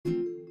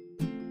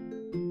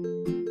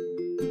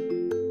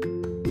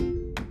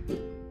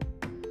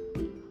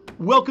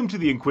Welcome to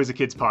the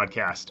Inquisikids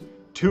podcast.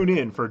 Tune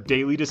in for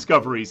daily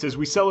discoveries as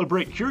we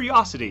celebrate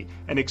curiosity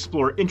and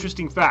explore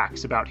interesting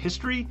facts about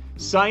history,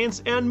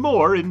 science, and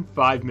more in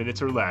 5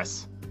 minutes or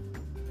less.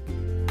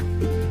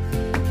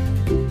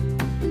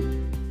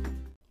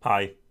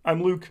 Hi,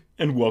 I'm Luke,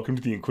 and welcome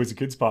to the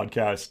Inquisikids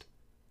podcast.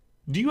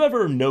 Do you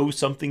ever know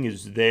something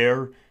is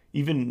there,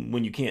 even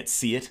when you can't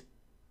see it?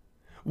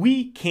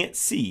 We can't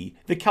see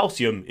the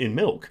calcium in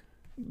milk,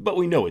 but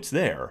we know it's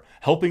there,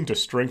 helping to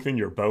strengthen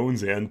your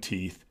bones and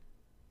teeth.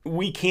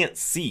 We can't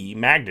see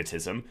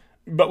magnetism,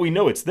 but we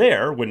know it's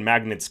there when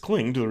magnets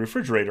cling to the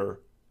refrigerator.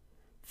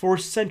 For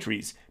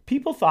centuries,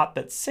 people thought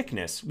that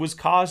sickness was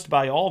caused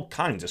by all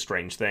kinds of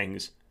strange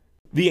things.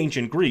 The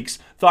ancient Greeks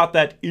thought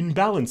that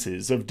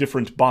imbalances of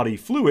different body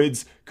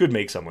fluids could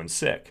make someone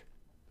sick.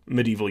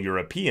 Medieval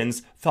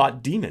Europeans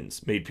thought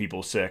demons made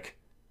people sick.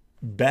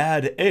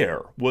 Bad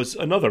air was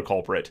another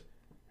culprit.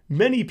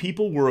 Many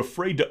people were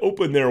afraid to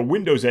open their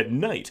windows at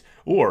night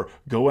or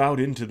go out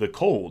into the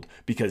cold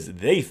because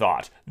they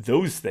thought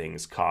those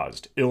things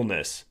caused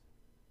illness.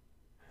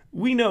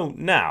 We know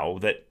now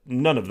that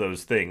none of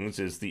those things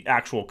is the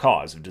actual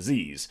cause of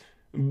disease,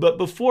 but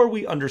before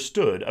we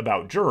understood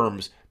about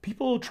germs,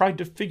 people tried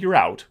to figure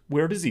out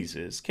where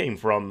diseases came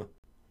from.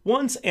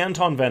 Once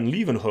Anton van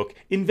Leeuwenhoek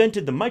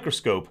invented the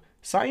microscope,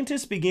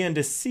 scientists began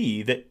to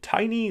see that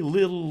tiny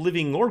little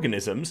living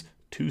organisms,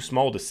 too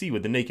small to see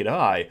with the naked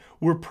eye,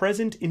 were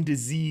present in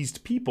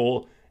diseased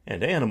people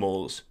and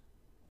animals.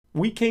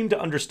 We came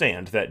to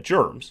understand that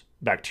germs,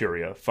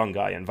 bacteria,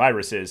 fungi, and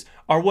viruses,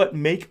 are what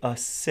make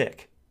us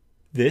sick.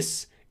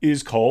 This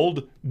is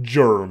called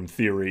germ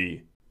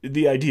theory.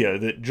 The idea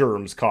that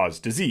germs cause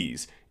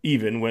disease,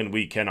 even when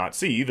we cannot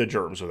see the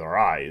germs with our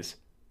eyes.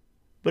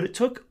 But it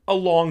took a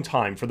long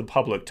time for the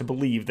public to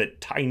believe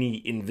that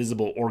tiny,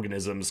 invisible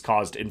organisms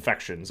caused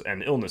infections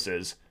and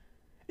illnesses.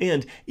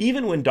 And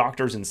even when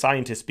doctors and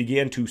scientists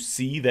began to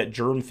see that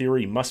germ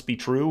theory must be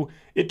true,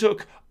 it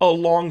took a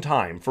long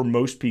time for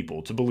most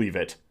people to believe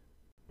it.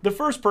 The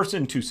first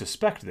person to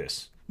suspect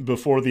this,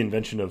 before the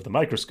invention of the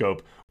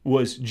microscope,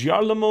 was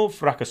Girolamo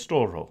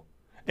Fracastoro,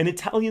 an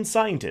Italian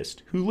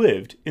scientist who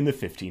lived in the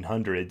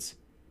 1500s.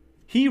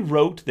 He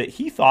wrote that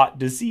he thought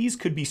disease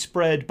could be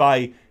spread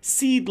by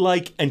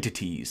seed-like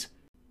entities.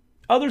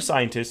 Other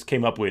scientists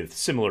came up with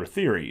similar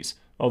theories,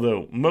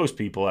 although most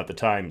people at the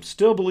time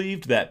still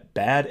believed that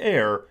bad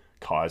air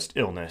caused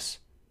illness.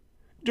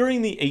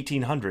 During the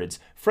 1800s,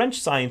 French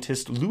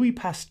scientist Louis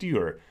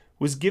Pasteur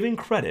was given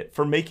credit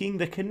for making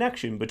the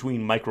connection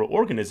between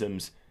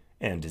microorganisms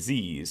and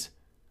disease.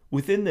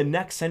 Within the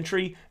next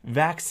century,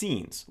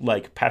 vaccines,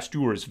 like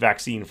Pasteur's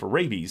vaccine for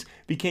rabies,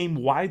 became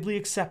widely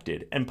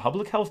accepted and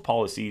public health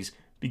policies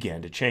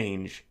began to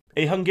change.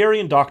 A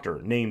Hungarian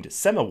doctor named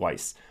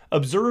Semmelweis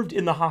observed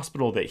in the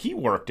hospital that he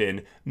worked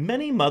in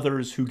many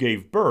mothers who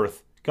gave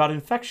birth got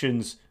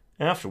infections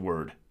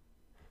afterward.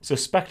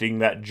 Suspecting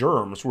that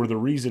germs were the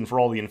reason for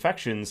all the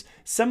infections,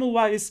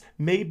 Semmelweis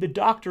made the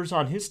doctors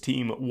on his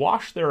team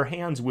wash their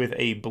hands with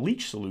a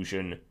bleach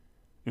solution.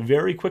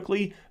 Very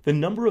quickly, the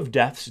number of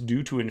deaths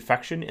due to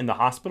infection in the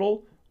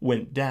hospital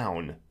went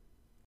down.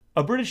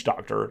 A British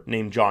doctor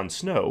named John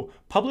Snow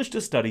published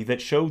a study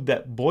that showed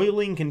that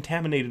boiling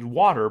contaminated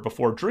water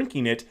before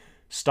drinking it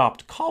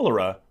stopped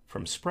cholera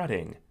from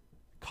spreading.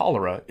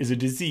 Cholera is a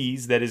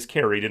disease that is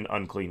carried in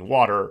unclean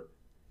water.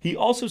 He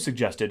also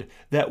suggested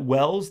that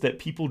wells that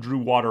people drew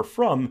water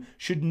from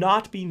should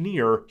not be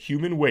near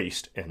human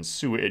waste and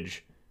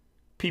sewage.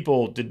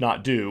 People did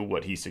not do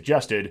what he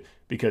suggested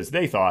because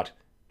they thought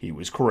he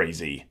was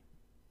crazy.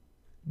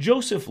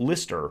 Joseph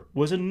Lister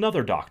was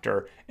another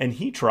doctor, and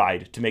he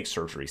tried to make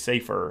surgery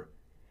safer.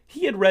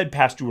 He had read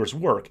Pasteur's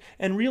work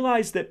and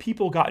realized that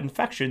people got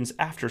infections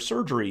after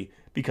surgery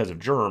because of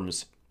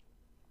germs.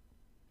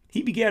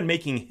 He began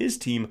making his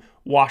team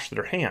wash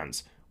their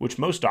hands, which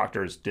most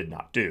doctors did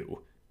not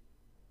do.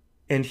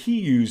 And he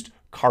used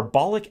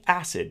carbolic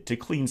acid to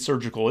clean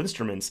surgical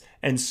instruments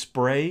and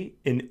spray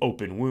in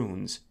open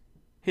wounds.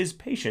 His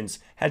patients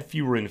had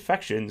fewer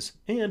infections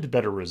and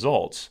better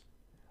results.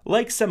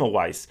 Like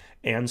Semmelweis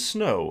and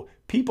Snow,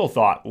 people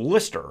thought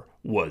Lister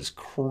was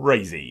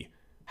crazy.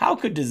 How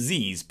could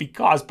disease be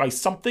caused by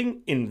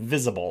something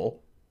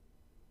invisible?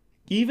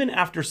 Even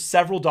after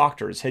several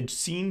doctors had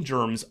seen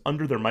germs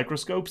under their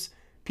microscopes,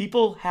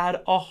 people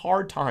had a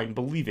hard time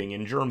believing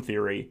in germ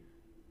theory.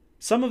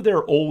 Some of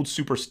their old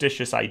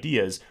superstitious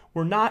ideas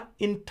were not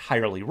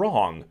entirely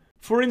wrong.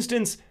 For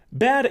instance,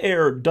 bad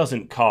air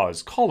doesn't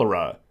cause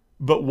cholera,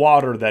 but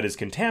water that is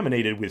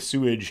contaminated with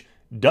sewage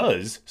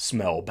does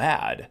smell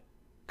bad.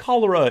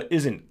 Cholera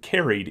isn't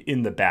carried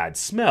in the bad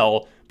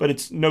smell, but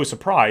it's no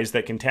surprise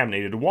that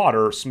contaminated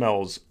water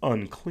smells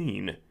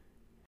unclean.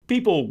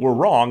 People were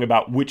wrong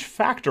about which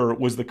factor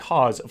was the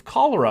cause of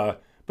cholera,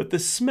 but the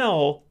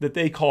smell that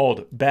they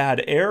called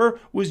bad air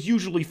was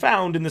usually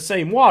found in the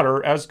same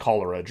water as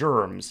cholera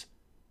germs.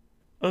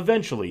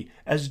 Eventually,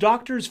 as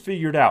doctors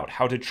figured out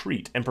how to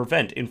treat and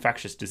prevent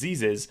infectious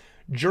diseases,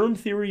 germ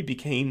theory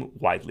became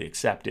widely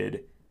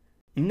accepted.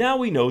 Now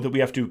we know that we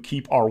have to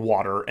keep our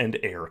water and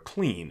air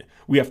clean.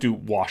 We have to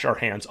wash our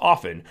hands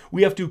often.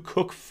 We have to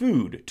cook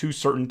food to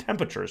certain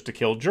temperatures to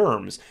kill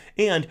germs.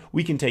 And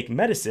we can take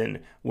medicine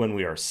when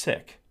we are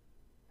sick.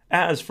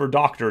 As for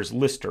doctors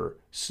Lister,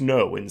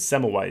 Snow, and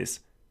Semmelweis,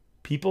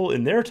 people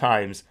in their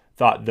times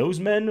thought those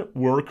men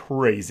were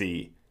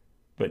crazy.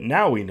 But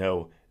now we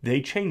know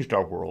they changed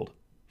our world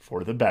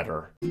for the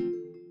better.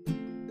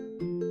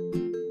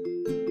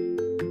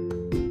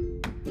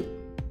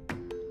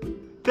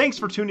 Thanks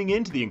for tuning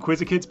in to the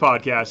Inquisikids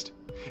podcast.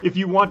 If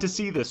you want to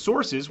see the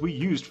sources we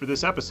used for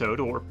this episode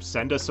or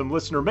send us some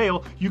listener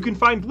mail, you can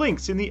find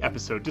links in the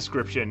episode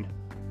description.